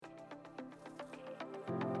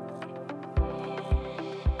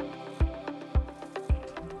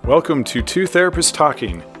Welcome to Two Therapists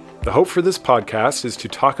Talking. The hope for this podcast is to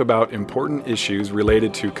talk about important issues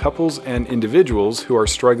related to couples and individuals who are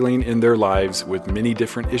struggling in their lives with many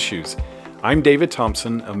different issues. I'm David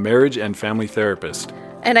Thompson, a marriage and family therapist.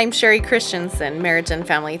 And I'm Sherry Christensen, marriage and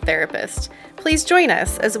family therapist. Please join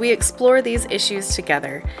us as we explore these issues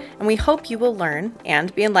together, and we hope you will learn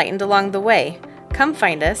and be enlightened along the way. Come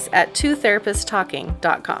find us at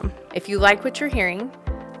twotherapisttalking.com. If you like what you're hearing,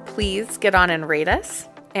 please get on and rate us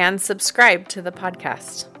and subscribe to the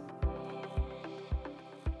podcast.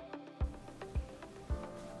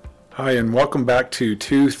 Hi, and welcome back to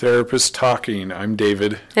Two Therapists Talking. I'm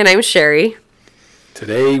David. And I'm Sherry.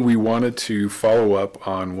 Today we wanted to follow up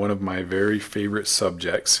on one of my very favorite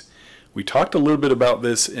subjects. We talked a little bit about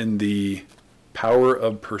this in the Power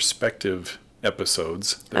of Perspective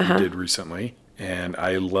episodes that we did recently, and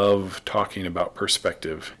I love talking about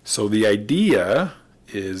perspective. So the idea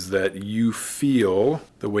is that you feel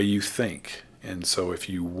the way you think. And so if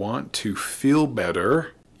you want to feel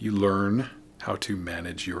better, you learn how to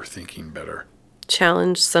manage your thinking better.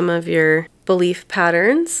 Challenge some of your belief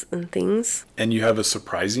patterns and things. And you have a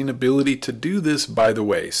surprising ability to do this, by the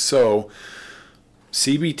way. So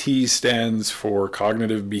CBT stands for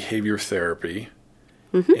Cognitive Behavior Therapy.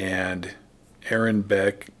 And Aaron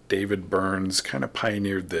Beck, David Burns kind of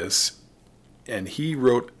pioneered this. And he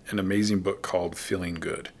wrote an amazing book called Feeling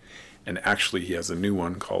Good. And actually, he has a new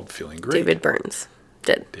one called Feeling Great. David Burns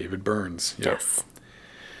did. David Burns, yep. Yes.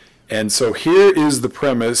 And so here is the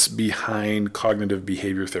premise behind cognitive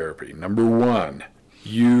behavior therapy. Number one,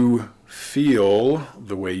 you feel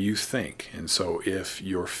the way you think. And so if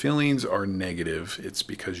your feelings are negative, it's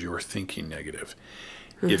because you're thinking negative.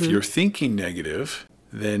 If you're thinking negative,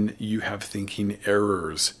 then you have thinking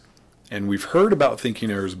errors. And we've heard about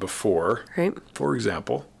thinking errors before. Right. For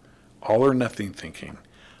example, all or nothing thinking.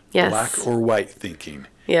 Yes. Black or white thinking.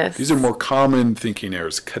 Yes. These are more common thinking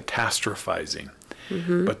errors. Catastrophizing.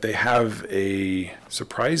 But they have a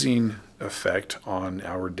surprising effect on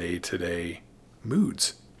our day-to-day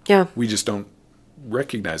moods. Yeah. We just don't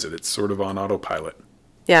recognize it. It's sort of on autopilot.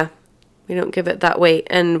 Yeah. We don't give it that weight.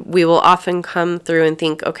 And we will often come through and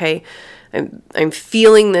think, okay, I'm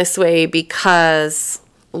feeling this way because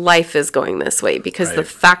life is going this way, because the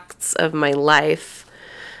facts of my life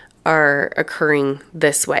are occurring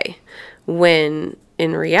this way. When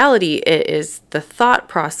in reality, it is the thought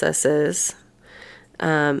processes,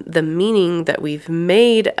 the meaning that we've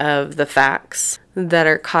made of the facts that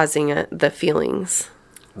are causing the feelings.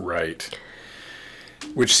 Right.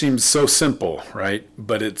 Which seems so simple, right?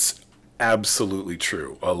 But it's absolutely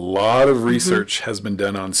true. A lot of research has been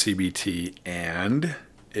done on CBT, and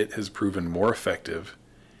it has proven more effective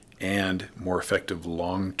and more effective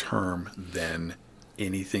long-term than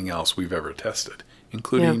anything else we've ever tested,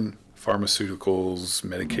 including pharmaceuticals,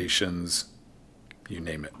 medications, you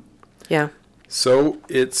name it. Yeah. So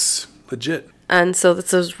it's legit. And so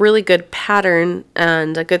that's a really good pattern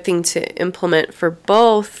and a good thing to implement for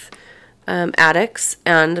both addicts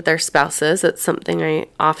and their spouses. It's something I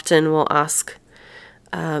often will ask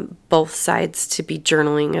both sides to be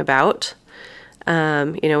journaling about.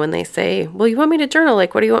 When they say, well, you want me to journal?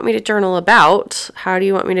 Like, what do you want me to journal about? How do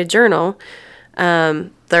you want me to journal? There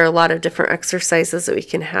are a lot of different exercises that we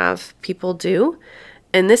can have people do.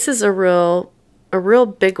 And this is a real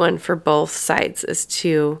big one for both sides is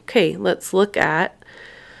okay, let's look at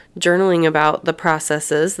journaling about the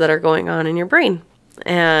processes that are going on in your brain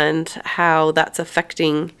and how that's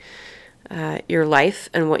affecting your life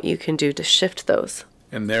and what you can do to shift those.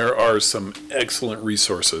 And there are some excellent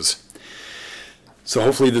resources. So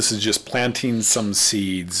hopefully this is just planting some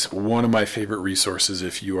seeds. One of my favorite resources,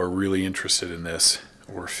 if you are really interested in this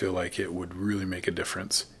or feel like it would really make a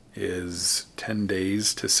difference, is 10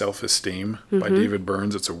 Days to Self-Esteem by David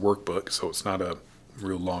Burns. It's a workbook, so it's not a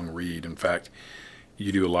real long read. In fact,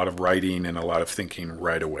 you do a lot of writing and a lot of thinking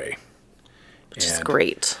right away. Which is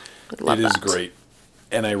great. I love that. It is great.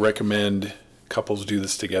 And I recommend couples do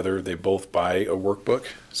this together. They both buy a workbook,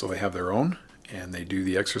 so they have their own, and they do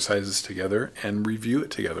the exercises together and review it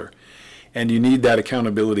together. And you need that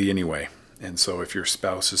accountability anyway. And so if your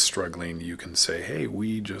spouse is struggling, you can say, hey,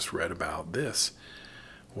 we just read about this.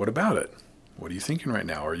 What about it? What are you thinking right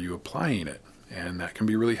now? Are you applying it? And that can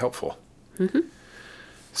be really helpful.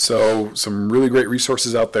 So some really great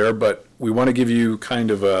resources out there, but we want to give you kind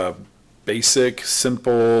of a basic,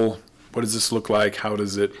 simple, what does this look like? How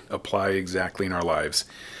does it apply exactly in our lives?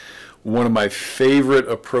 One of my favorite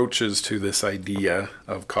approaches to this idea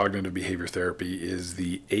of cognitive behavior therapy is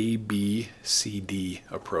the ABCD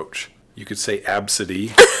approach. You could say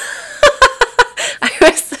ABCD.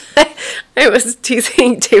 I I was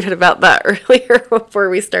teasing David about that earlier before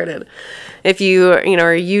we started. If you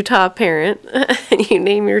are a Utah parent and you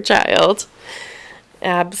name your child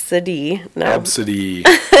Absidy. No. Absidy.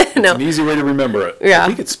 It's No. an easy way to remember it. Yeah. I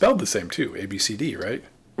think it's spelled the same too. ABCD, right?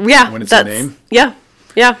 Yeah. When it's a name. Yeah.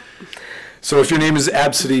 Yeah. So if your name is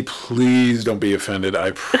Absidy, please don't be offended.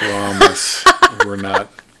 I promise we're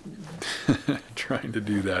not trying to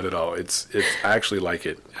do that at all. It's I actually like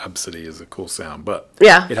it. Absidy is a cool sound, but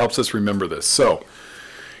Yeah. it helps us remember this. So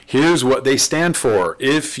here's what they stand for.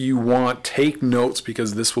 If you want, take notes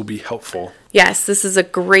because this will be helpful. Yes, this is a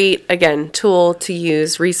great, again, tool to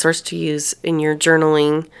use, resource to use in your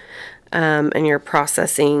journaling and your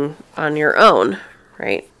processing on your own,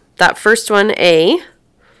 right? That first one, A,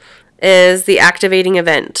 is the activating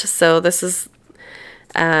event. So this is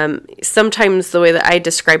sometimes the way that I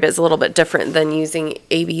describe it is a little bit different than using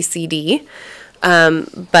ABCD.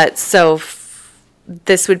 But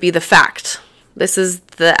this would be the fact. This is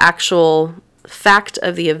the actual fact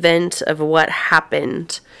of the event of what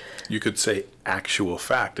happened. You could say actual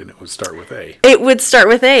fact and it would start with A. It would start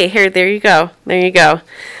with A. Here, there you go. There you go.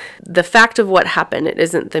 The fact of what happened. It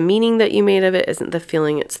isn't the meaning that you made of it, isn't the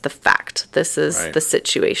feeling, it's the fact. This is Right. the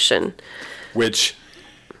situation. Which,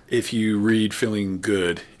 if you read Feeling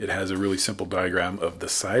Good, it has a really simple diagram of the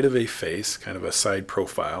side of a face, kind of a side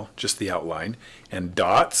profile, just the outline, and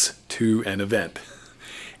dots to an event.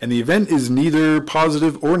 And the event is neither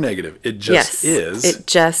positive or negative. It just is. It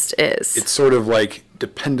just is. It's sort of like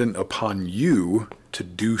dependent upon you to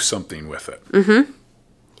do something with it.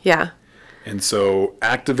 Yeah. And so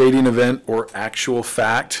activating event or actual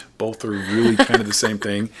fact, both are really kind of the same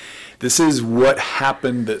thing. This is what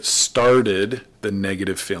happened that started the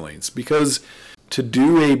negative feelings. Because to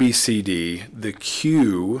do ABCD, the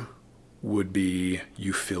cue would be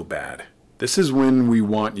you feel bad. This is when we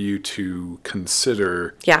want you to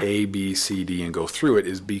consider A, B, C, D and go through it,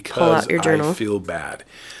 is because I feel bad.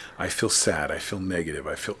 I feel sad. I feel negative.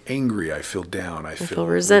 I feel angry. I feel down. I feel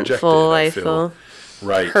resentful. Rejected. I feel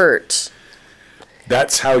right. hurt.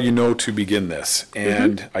 That's how you know to begin this.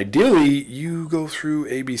 And ideally, you go through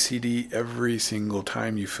A, B, C, D every single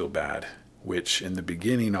time you feel bad, which in the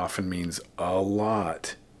beginning often means a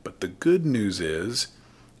lot. But the good news is,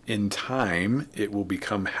 in time, it will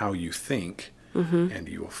become how you think, and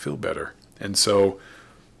you will feel better. And so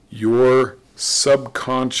your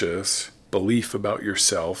subconscious belief about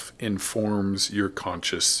yourself informs your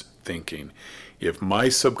conscious thinking. If my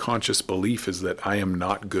subconscious belief is that I am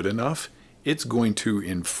not good enough, it's going to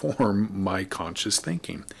inform my conscious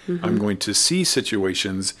thinking. I'm going to see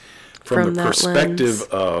situations from the perspective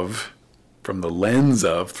of, through the lens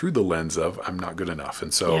of, I'm not good enough.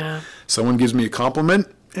 And so someone gives me a compliment,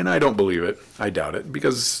 and I don't believe it. I doubt it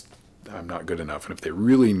because I'm not good enough. And if they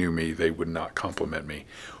really knew me, they would not compliment me.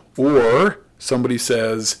 Or somebody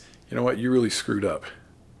says, you know what, you really screwed up.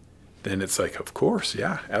 Then it's like, of course,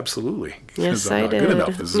 yeah, absolutely. Because I'm not good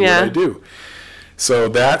enough. This is what I do. So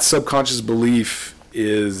that subconscious belief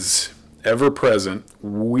is ever present.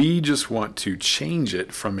 We just want to change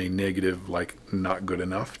it from a negative, like not good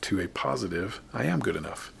enough, to a positive, I am good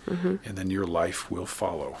enough. And then your life will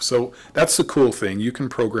follow. So that's the cool thing. You can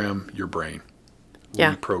program your brain.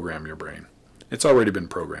 Reprogram your brain. It's already been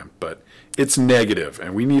programmed, but it's negative,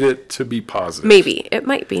 and we need it to be positive. Maybe. It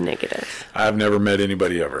might be negative. I've never met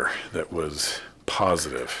anybody ever that was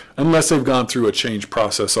positive, unless they've gone through a change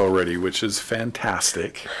process already, which is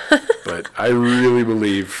fantastic. But I really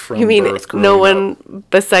believe from birth growing no one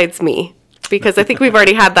besides me? Because I think we've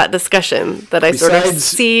already had that discussion that I sort of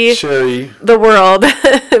see Sherry, the world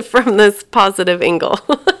from this positive angle.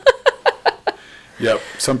 Yep.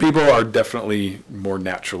 Some people are definitely more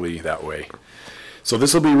naturally that way. So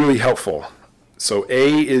this will be really helpful. So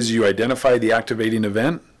A is you identify the activating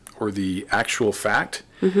event or the actual fact.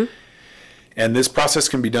 And this process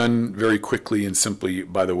can be done very quickly and simply.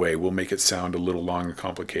 By the way, we'll make it sound a little long and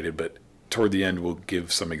complicated, but toward the end, we'll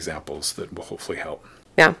give some examples that will hopefully help.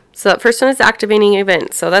 Yeah. So that first one is activating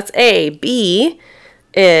event. So that's A. B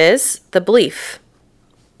is the belief.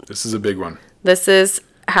 This is a big one. This is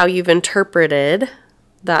how you've interpreted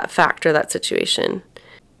that fact or that situation.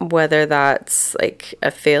 Whether that's like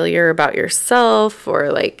a failure about yourself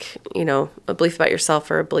or like, a belief about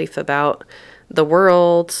yourself or a belief about the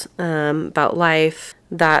world, about life.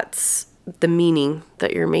 That's the meaning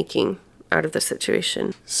that you're making out of the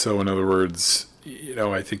situation. So in other words,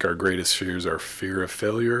 I think our greatest fears are fear of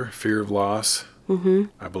failure, fear of loss.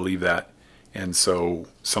 I believe that. And so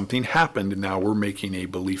something happened, and now we're making a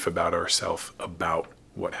belief about ourselves about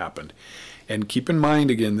what happened. And keep in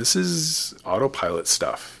mind, again, this is autopilot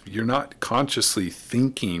stuff. You're not consciously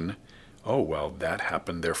thinking oh, well, that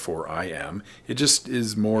happened, therefore I am. It just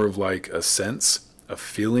is more of like a sense, a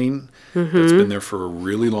feeling that's been there for a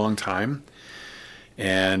really long time.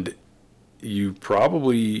 And you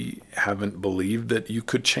probably haven't believed that you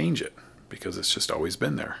could change it because it's just always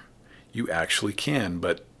been there. You actually can,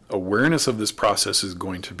 but awareness of this process is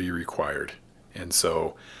going to be required. And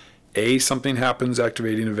so, A, something happens,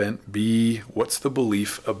 activating event. B, what's the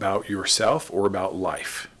belief about yourself or about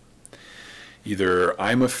life? Either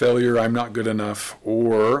I'm a failure, I'm not good enough,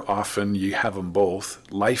 or often you have them both.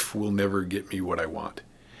 Life will never get me what I want.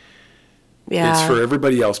 Yeah. It's for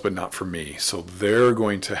everybody else, but not for me. So they're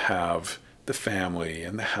going to have the family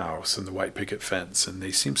and the house and the white picket fence, and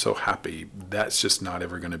they seem so happy. That's just not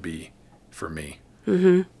ever going to be for me.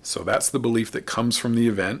 Mm-hmm. So that's the belief that comes from the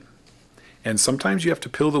event. And sometimes you have to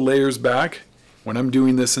peel the layers back. When I'm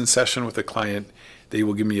doing this in session with a client, they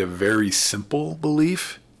will give me a very simple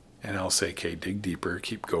belief, and I'll say, okay, dig deeper,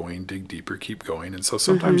 keep going, dig deeper, keep going. And so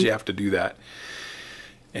sometimes you have to do that.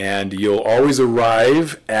 And you'll always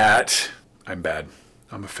arrive at, I'm bad,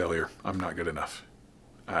 I'm a failure, I'm not good enough.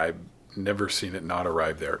 I've never seen it not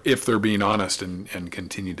arrive there, if they're being honest and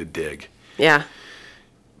continue to dig. Yeah.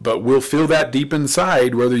 But we'll feel that deep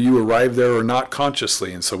inside, whether you arrive there or not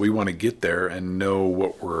consciously. And so we want to get there and know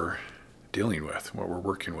what we're dealing with, what we're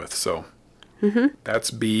working with. So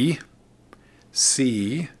that's B.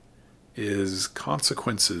 C is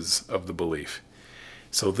consequences of the belief.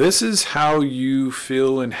 So this is how you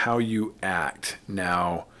feel and how you act.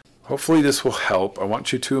 Now, hopefully this will help. I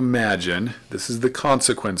want you to imagine, this is the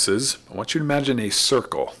consequences. I want you to imagine a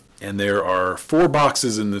circle. And there are 4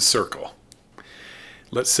 boxes in this circle.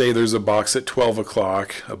 Let's say there's a box at 12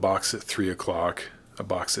 o'clock, a box at 3 o'clock, a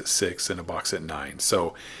box at 6, and a box at 9.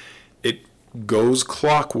 So it goes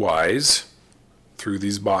clockwise through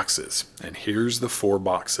these boxes. And here's the 4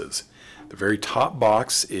 boxes. The very top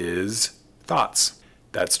box is thoughts.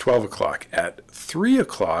 That's 12 o'clock. At 3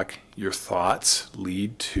 o'clock, your thoughts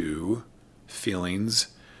lead to feelings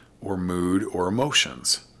or mood or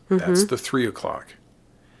emotions. That's the 3 o'clock.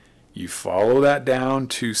 You follow that down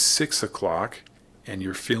to 6 o'clock, and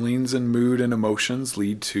your feelings and mood and emotions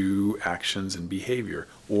lead to actions and behavior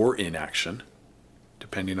or inaction,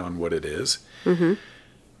 depending on what it is.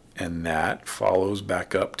 And that follows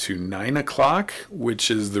back up to 9 o'clock,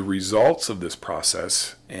 which is the results of this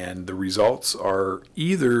process. And the results are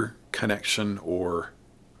either connection or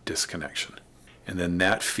disconnection. And then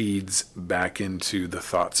that feeds back into the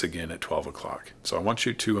thoughts again at 12 o'clock. So I want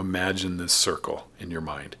you to imagine this circle in your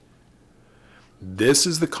mind. This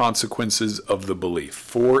is the consequences of the belief.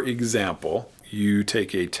 For example, you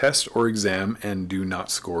take a test or exam and do not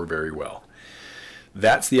score very well.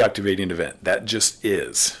 That's the activating event. That just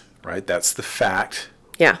is, right? That's the fact.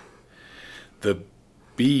 Yeah. The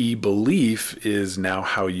B, belief, is now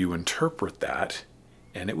how you interpret that.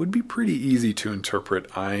 And it would be pretty easy to interpret,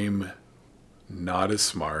 I'm not as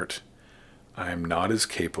smart. I'm not as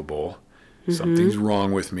capable. Something's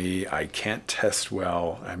wrong with me. I can't test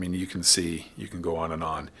well. I mean, you can see, you can go on and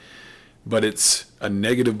on. But it's a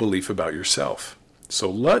negative belief about yourself. So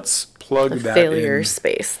let's plug that in. Failure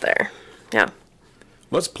space there. Yeah.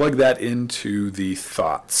 Let's plug that into the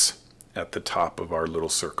thoughts at the top of our little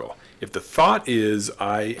circle. If the thought is,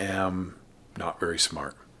 I am not very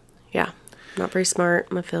smart. Yeah. Not very smart.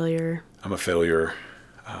 I'm a failure. I'm a failure.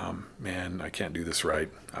 Man, I can't do this right.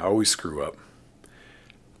 I always screw up.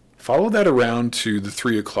 Follow that around to the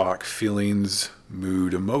 3 o'clock feelings,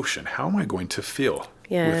 mood, emotion. How am I going to feel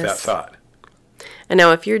with that thought? And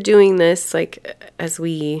now if you're doing this, like as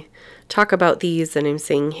we talk about these and I'm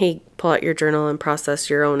saying, hey, pull out your journal and process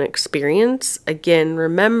your own experience. Again,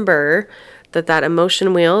 remember that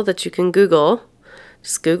emotion wheel that you can Google,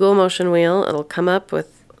 just Google emotion wheel. It'll come up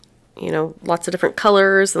with, lots of different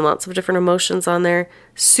colors and lots of different emotions on there.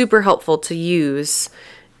 Super helpful to use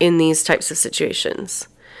in these types of situations.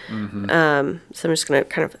 So I'm just going to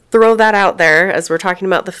kind of throw that out there as we're talking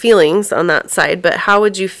about the feelings on that side. But how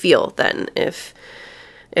would you feel then if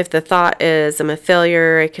the thought is, I'm a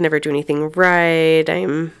failure, I can never do anything right,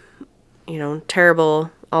 I'm,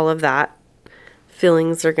 terrible, all of that?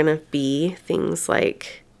 Feelings are going to be things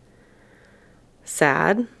like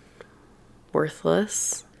sad,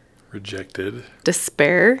 worthless, rejected,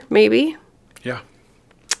 despair, maybe. Yeah.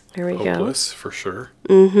 There we go. Hopeless, for sure.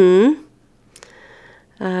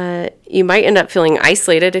 You might end up feeling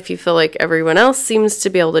isolated if you feel like everyone else seems to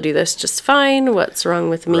be able to do this just fine. What's wrong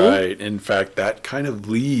with me? Right. In fact, that kind of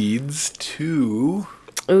leads to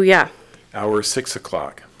our 6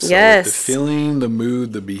 o'clock. So yes. The feeling, the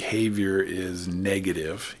mood, the behavior is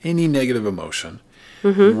negative, any negative emotion.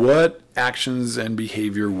 What actions and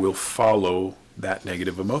behavior will follow that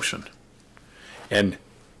negative emotion? And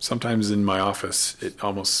sometimes in my office, it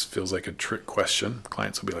almost feels like a trick question.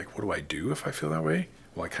 Clients will be like, what do I do if I feel that way?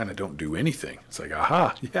 Well, I kind of don't do anything. It's like,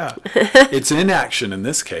 aha, yeah. It's inaction in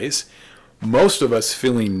this case. Most of us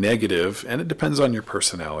feeling negative, and it depends on your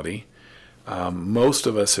personality, most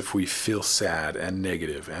of us, if we feel sad and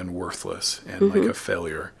negative and worthless and like a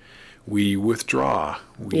failure, we withdraw,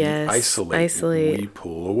 we isolate, we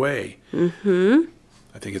pull away.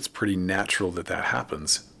 I think it's pretty natural that that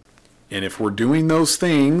happens. And if we're doing those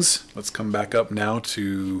things, let's come back up now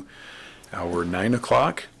to our 9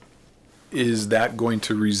 o'clock. Is that going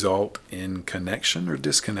to result in connection or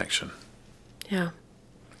disconnection? Yeah.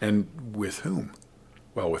 And with whom?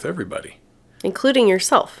 Well, with everybody. Including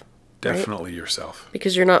yourself. Definitely yourself.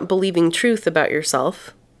 Because you're not believing truth about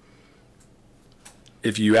yourself.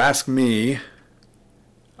 If you ask me,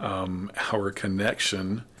 our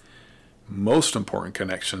connection, most important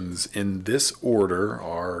connections in this order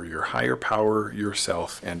are your higher power,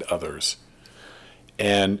 yourself, and others.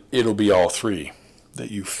 And it'll be all three that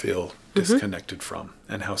you feel disconnected from,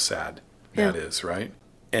 and how sad that is, right?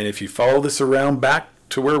 And if you follow this around back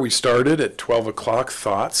to where we started at 12 o'clock,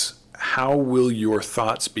 thoughts, how will your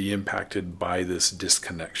thoughts be impacted by this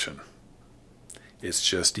disconnection? It's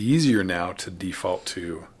just easier now to default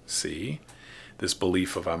to see this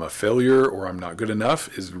belief of I'm a failure or I'm not good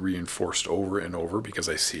enough is reinforced over and over because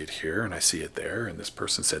I see it here and I see it there, and this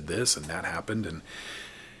person said this and that happened,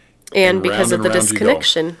 and because of the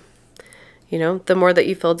disconnection. You know, the more that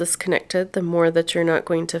you feel disconnected, the more that you're not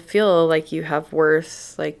going to feel like you have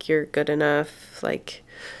worth, like you're good enough, like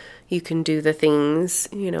you can do the things,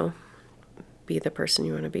 you know, be the person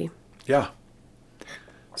you want to be. Yeah.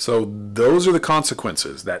 So those are the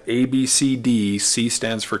consequences. That A, B, C, D, C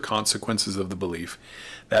stands for consequences of the belief.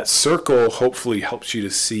 That circle hopefully helps you to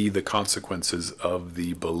see the consequences of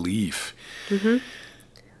the belief.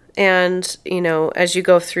 And, you know, as you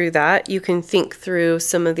go through that, you can think through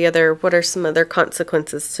what are some other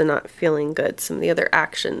consequences to not feeling good, some of the other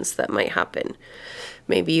actions that might happen.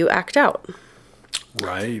 Maybe you act out.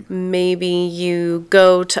 Right. Maybe you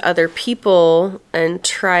go to other people and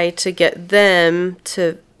try to get them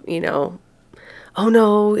to, you know, oh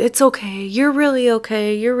no, it's okay. You're really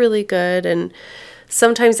okay. You're really good. And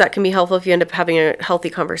sometimes that can be helpful if you end up having a healthy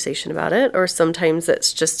conversation about it, or sometimes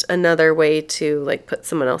it's just another way to like put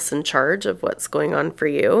someone else in charge of what's going on for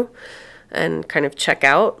you and kind of check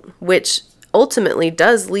out, which ultimately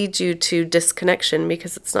does lead you to disconnection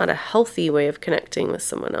because it's not a healthy way of connecting with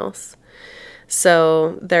someone else.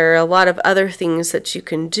 So there are a lot of other things that you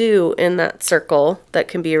can do in that circle that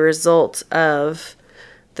can be a result of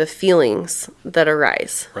the feelings that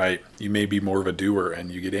arise. Right. You may be more of a doer and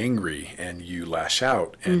you get angry and you lash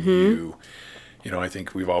out and you know, I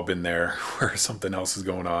think we've all been there where something else is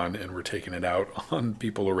going on and we're taking it out on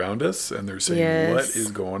people around us and they're saying, what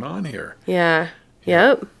is going on here? Yeah.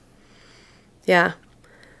 Yep. Yeah.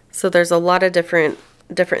 So there's a lot of different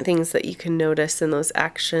things that you can notice in those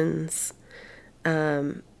actions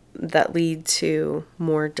that lead to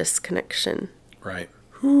more disconnection. Right.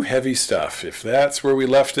 Whew, heavy stuff. If that's where we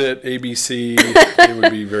left it, ABC, it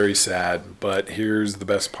would be very sad. But here's the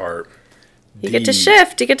best part. You get to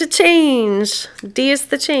shift. You get to change. D is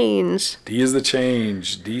the change. D is the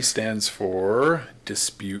change. D stands for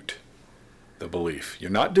dispute the belief.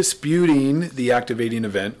 You're not disputing the activating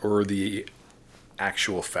event or the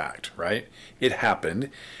actual fact, right? It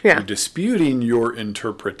happened. Yeah. You're disputing your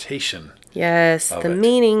interpretation. Yes, the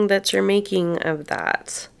meaning that you're making of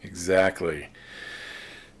that. Exactly.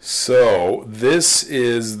 So this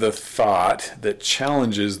is the thought that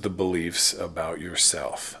challenges the beliefs about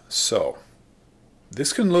yourself. So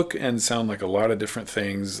this can look and sound like a lot of different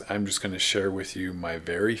things. I'm just going to share with you my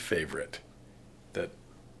very favorite that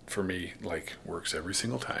for me like works every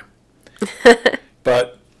single time.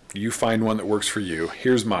 But you find one that works for you.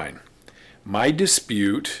 Here's mine. My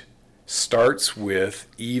dispute starts with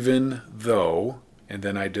even though, and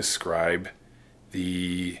then I describe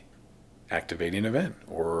the activating event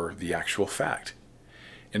or the actual fact.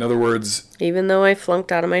 In other words, even though I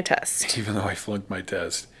flunked out of my test. Even though I flunked my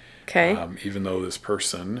test. Okay. Even though this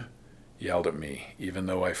person yelled at me, even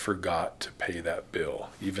though I forgot to pay that bill,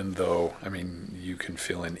 even though, I mean, you can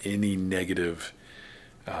fill in any negative,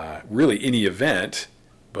 really any event,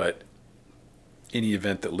 but any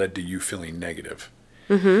event that led to you feeling negative.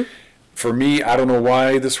 For me, I don't know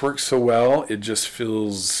why this works so well. It just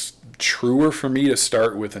feels truer for me to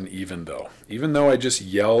start with an even though. Even though I just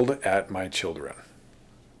yelled at my children.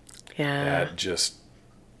 Yeah. That just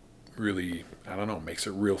really, I don't know, makes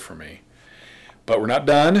it real for me. But we're not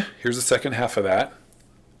done. Here's the second half of that.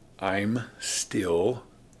 I'm still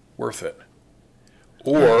worth it.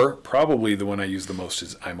 Or probably the one I use the most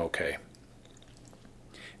is I'm okay.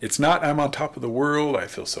 It's not I'm on top of the world, I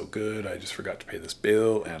feel so good, I just forgot to pay this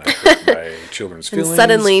bill, and I hurt my children's feelings. And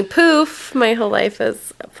suddenly, poof, my whole life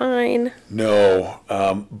is fine. No,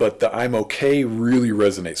 but the I'm okay really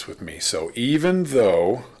resonates with me. So even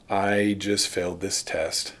though I just failed this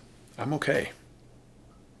test, I'm okay.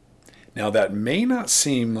 Now that may not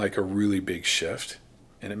seem like a really big shift,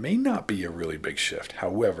 and it may not be a really big shift.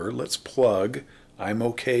 However, let's plug I'm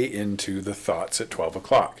okay into the thoughts at 12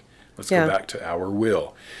 o'clock. Let's go back to our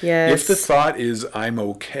will. Yes. If the thought is I'm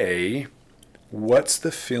okay, what's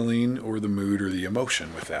the feeling or the mood or the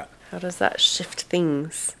emotion with that? How does that shift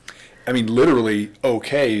things? I mean, literally,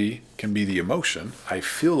 okay can be the emotion. I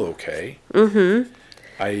feel okay. Mm-hmm.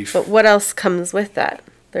 But what else comes with that?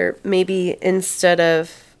 There maybe instead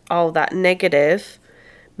of all that negative,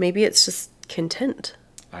 maybe it's just content.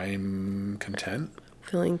 I'm content.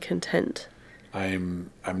 Feeling content.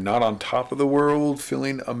 I'm not on top of the world,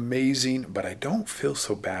 feeling amazing, but I don't feel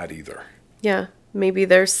so bad either. Yeah, maybe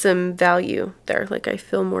there's some value there. Like I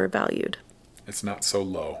feel more valued. It's not so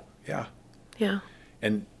low. Yeah. Yeah.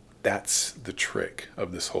 And that's the trick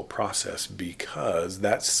of this whole process, because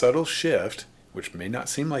that subtle shift, which may not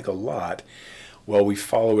seem like a lot, well, we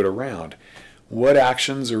follow it around. What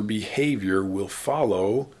actions or behavior will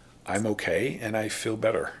follow I'm okay and I feel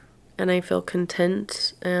better? And I feel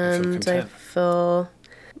content, and I feel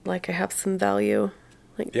like I have some value.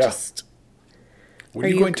 Like just, what are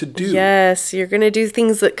you going to do? Yes, you're going to do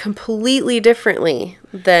things that completely differently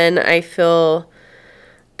than I feel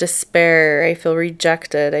despair, I feel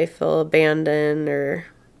rejected, I feel abandoned, or...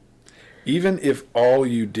 Even if all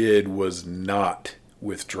you did was not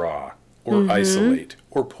withdraw or isolate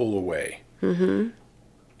or pull away,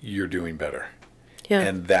 you're doing better. Yeah.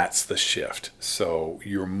 And that's the shift. So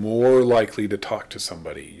you're more likely to talk to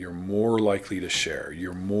somebody. You're more likely to share.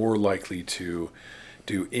 You're more likely to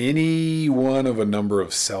do any one of a number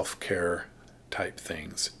of self-care type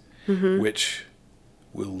things, which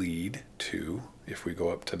will lead to, if we go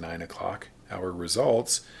up to 9 o'clock, our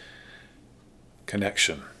results,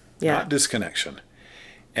 connection, not disconnection.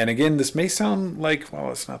 And again, this may sound like, well,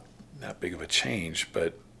 it's not that big of a change,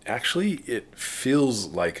 but actually, it feels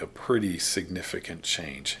like a pretty significant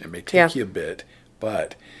change. It may take you a bit,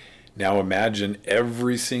 but now imagine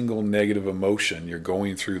every single negative emotion you're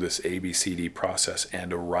going through this ABCD process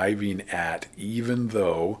and arriving at, even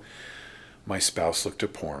though my spouse looked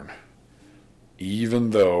at porn, even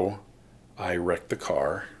though I wrecked the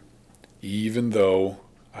car, even though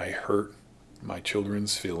I hurt my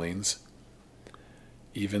children's feelings,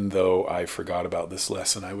 even though I forgot about this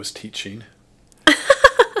lesson I was teaching,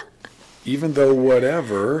 even though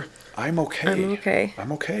whatever, I'm okay. I'm okay.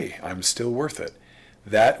 I'm okay. I'm still worth it.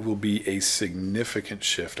 That will be a significant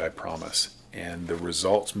shift, I promise. And the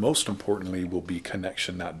results, most importantly, will be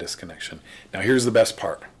connection, not disconnection. Now, here's the best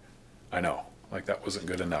part. I know, like that wasn't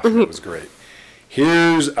good enough. It was great.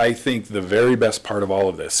 Here's, I think, the very best part of all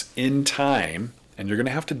of this. In time, and you're going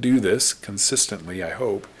to have to do this consistently, I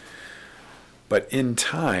hope, but in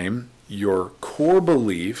time, your core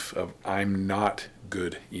belief of I'm not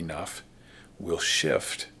good enough will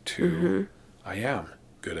shift to I am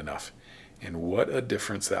good enough. And what a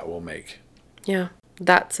difference that will make. Yeah,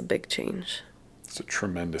 that's a big change. It's a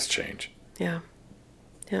tremendous change. Yeah.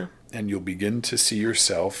 Yeah. And you'll begin to see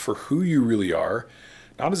yourself for who you really are,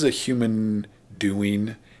 not as a human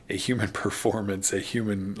doing, a human performance, a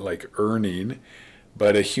human earning,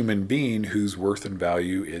 but a human being whose worth and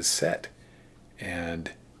value is set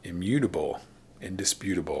and immutable,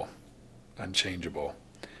 indisputable, unchangeable.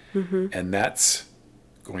 And that's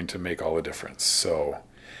going to make all the difference. So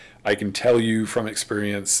I can tell you from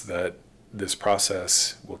experience that this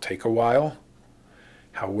process will take a while.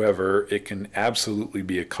 However, it can absolutely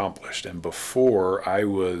be accomplished. And before, it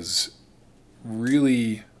was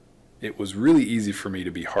really easy for me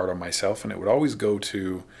to be hard on myself, and it would always go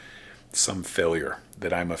to some failure,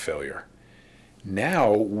 that I'm a failure.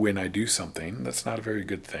 Now, when I do something that's not a very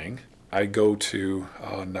good thing, I go to,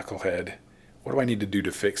 knucklehead, what do I need to do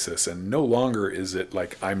to fix this? And no longer is it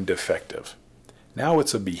like I'm defective. Now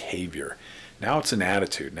it's a behavior. Now it's an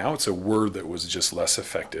attitude. Now it's a word that was just less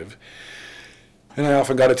effective. And I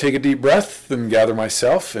often got to take a deep breath and gather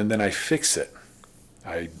myself, and then I fix it.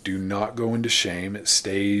 I do not go into shame. It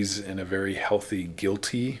stays in a very healthy,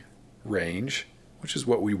 guilty range, which is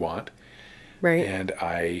what we want. Right. And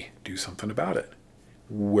I do something about it.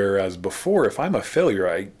 Whereas before, if I'm a failure,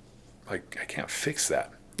 I can't fix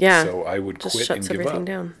that. Yeah. So I would just quit shuts and give everything up.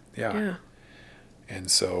 down. Yeah. And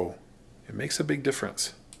so it makes a big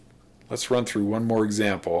difference. Let's run through one more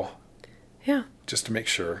example. Yeah. Just to make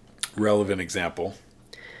sure. Relevant example.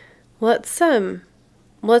 Let's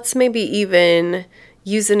maybe even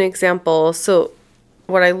use an example. So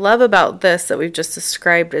what I love about this that we've just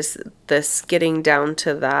described is this getting down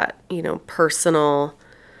to that, personal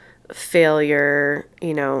failure,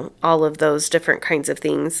 all of those different kinds of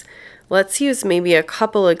things. Let's use maybe a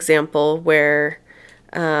couple example where,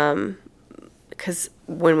 because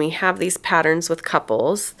when we have these patterns with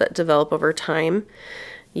couples that develop over time,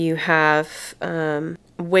 you have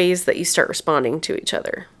ways that you start responding to each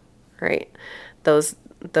other, right? Those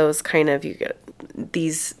kind of, you get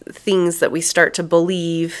these things that we start to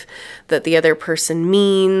believe that the other person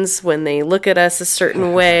means when they look at us a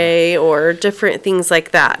certain way, or different things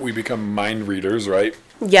like that. We become mind readers, right?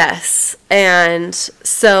 Yes. And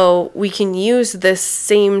so we can use this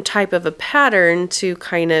same type of a pattern to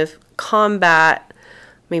kind of combat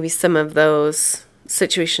maybe some of those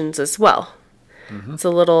situations as well. Mm-hmm. It's a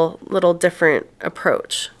little different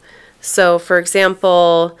approach. So, for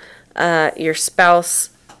example, your spouse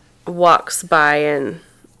walks by and,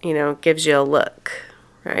 gives you a look,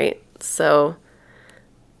 right? So,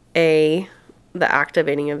 the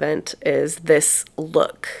activating event is this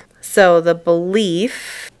look. So the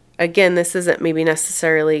belief, again, this isn't maybe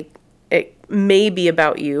necessarily, it may be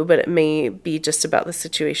about you, but it may be just about the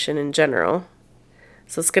situation in general.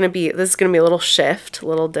 So this is going to be a little shift, a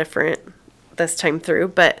little different this time through,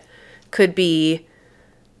 but could be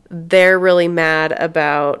they're really mad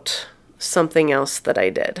about something else that I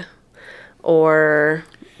did, or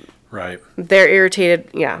right, they're irritated.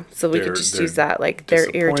 Yeah, so we could just use that, like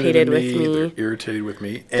they're irritated with me. They're irritated with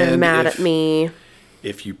me. They're mad at me.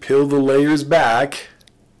 If you peel the layers back,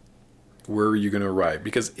 where are you going to arrive?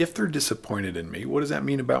 Because if they're disappointed in me, what does that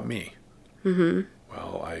mean about me? Mm-hmm.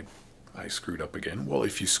 Well, I screwed up again. Well,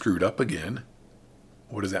 if you screwed up again,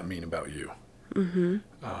 what does that mean about you? Mm-hmm.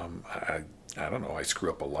 I don't know. I screw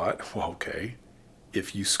up a lot. Well, okay.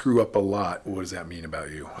 If you screw up a lot, what does that mean about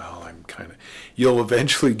you? Well, you'll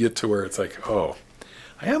eventually get to where it's like, oh,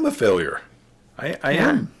 I am a failure. I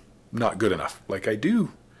am not good enough. Like I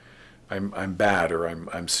do. I'm bad, or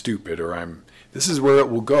I'm stupid, or this is where it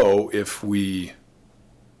will go if we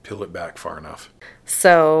peel it back far enough.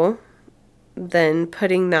 So then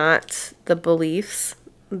putting the beliefs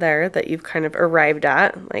there that you've kind of arrived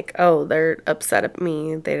at, like, oh, they're upset at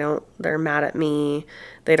me. They're mad at me.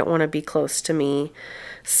 They don't want to be close to me.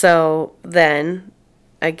 So then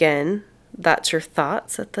again, that's your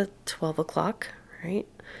thoughts at the 12 o'clock, right?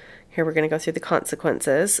 Here we're going to go through the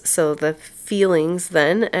consequences. So the feelings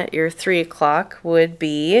then at your 3 o'clock would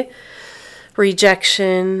be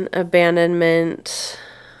rejection, abandonment,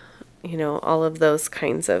 all of those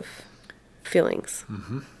kinds of feelings,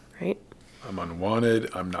 mm-hmm. right? I'm unwanted.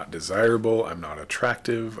 I'm not desirable. I'm not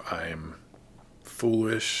attractive. I'm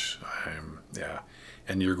foolish.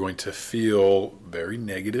 And you're going to feel very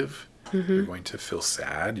negative. Mm-hmm. You're going to feel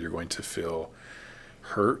sad. You're going to feel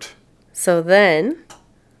hurt. So then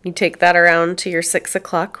you take that around to your 6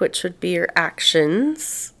 o'clock, which would be your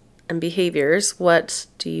actions and behaviors. What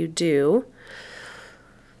do you do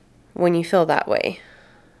when you feel that way?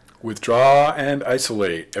 Withdraw and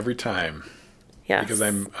isolate every time. Yes. Because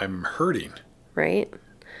I'm hurting. Right.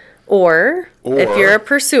 Or if you're a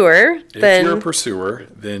pursuer,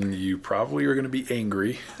 then you probably are going to be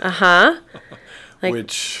angry. Uh-huh.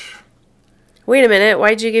 Which, wait a minute,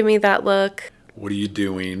 why'd you give me that look? What are you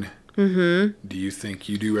doing? Mm-hmm. Do you think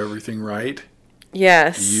you do everything right?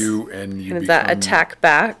 Yes. You become that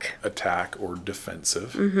attack or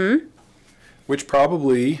defensive. Mm-hmm. Which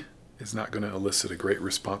probably is not going to elicit a great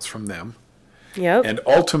response from them. Yep. And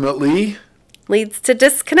ultimately leads to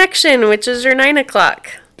disconnection, which is your 9 o'clock.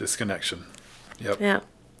 Disconnection. Yep. Yeah.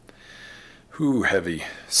 Whew, heavy.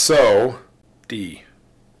 So, D,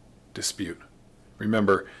 dispute.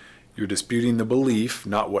 Remember, you're disputing the belief,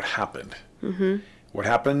 not what happened. Mm-hmm. What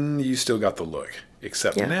happened, you still got the look.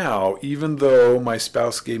 Except now, even though my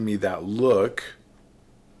spouse gave me that look,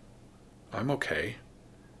 I'm okay.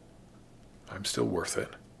 I'm still worth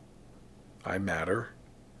it. I matter.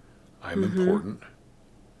 I'm important.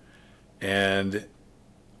 And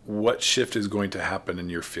what shift is going to happen in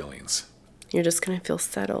your feelings? You're just going to feel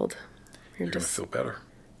settled. You're going to feel better.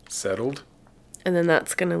 Settled. And then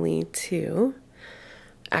that's going to lead to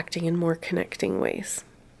acting in more connecting ways.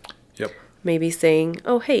 Yep. Maybe saying,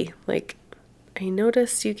 oh, hey, like, I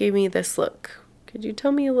noticed you gave me this look. Could you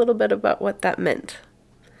tell me a little bit about what that meant?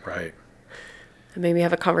 Right. And maybe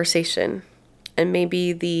have a conversation. And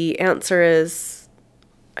maybe the answer is,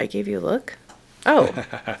 I gave you a look? Oh.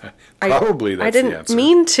 Probably that's the answer. I didn't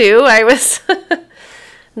mean to. I was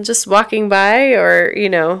just walking by, or,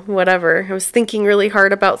 whatever. I was thinking really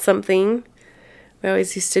hard about something. I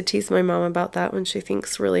always used to tease my mom about that when she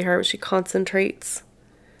thinks really hard, when she concentrates.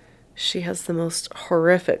 She has the most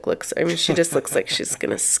horrific looks. I mean, she just looks like she's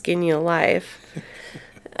going to skin you alive.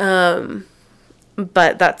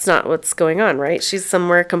 But that's not what's going on, right? She's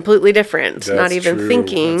somewhere completely different, not even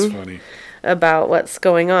thinking about what's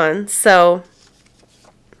going on. So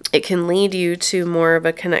it can lead you to more of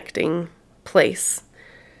a connecting place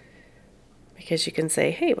because you can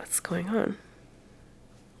say, hey, what's going on?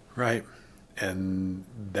 Right. And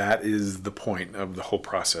that is the point of the whole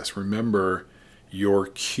process. Remember, your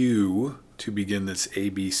cue to begin this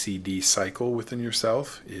ABCD cycle within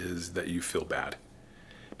yourself is that you feel bad.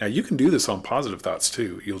 Now, you can do this on positive thoughts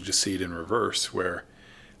too. You'll just see it in reverse, where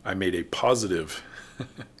I made a positive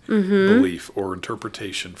belief or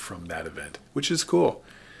interpretation from that event, which is cool,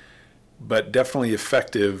 but definitely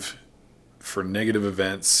effective for negative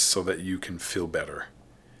events so that you can feel better.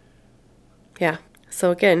 Yeah. So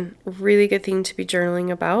again, really good thing to be journaling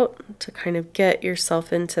about, to kind of get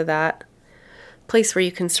yourself into that place where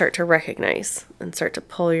you can start to recognize and start to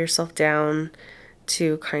pull yourself down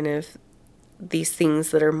to kind of these things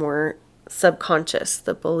that are more subconscious,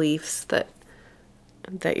 the beliefs that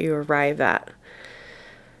you arrive at.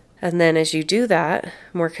 And then as you do that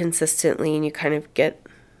more consistently and you kind of get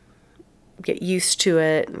used to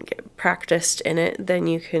it and get practiced in it, then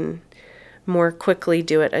you can more quickly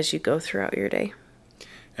do it as you go throughout your day.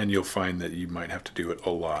 And you'll find that you might have to do it a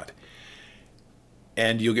lot.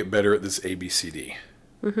 And you'll get better at this ABCD.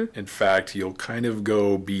 Mm-hmm. In fact, you'll kind of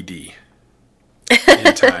go BD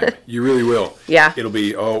in time. You really will. Yeah. It'll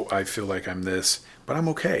be, oh, I feel like I'm this, but I'm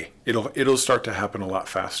okay. It'll start to happen a lot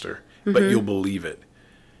faster, but you'll believe it.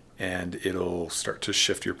 And it'll start to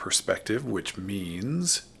shift your perspective, which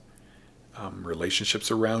means relationships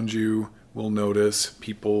around you will notice.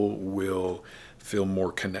 People will feel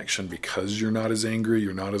more connection because you're not as angry,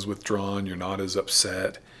 you're not as withdrawn, you're not as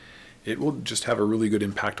upset. It will just have a really good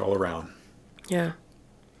impact all around. Yeah.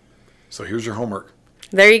 So here's your homework.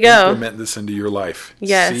 There you go. Implement this into your life.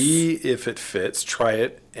 Yes. See if it fits, try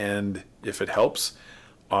it, and if it helps,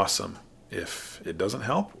 awesome. If it doesn't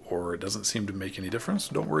help or it doesn't seem to make any difference,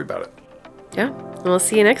 don't worry about it. Yeah. And we'll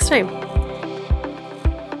see you next time.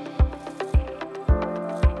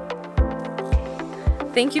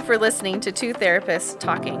 Thank you for listening to Two Therapists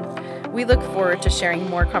Talking. We look forward to sharing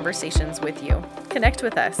more conversations with you. Connect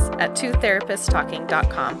with us at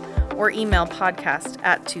twotherapisttalking.com or email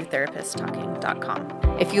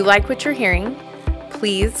podcast@twotherapisttalking.com. If you like what you're hearing,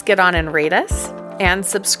 please get on and rate us and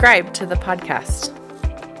subscribe to the podcast.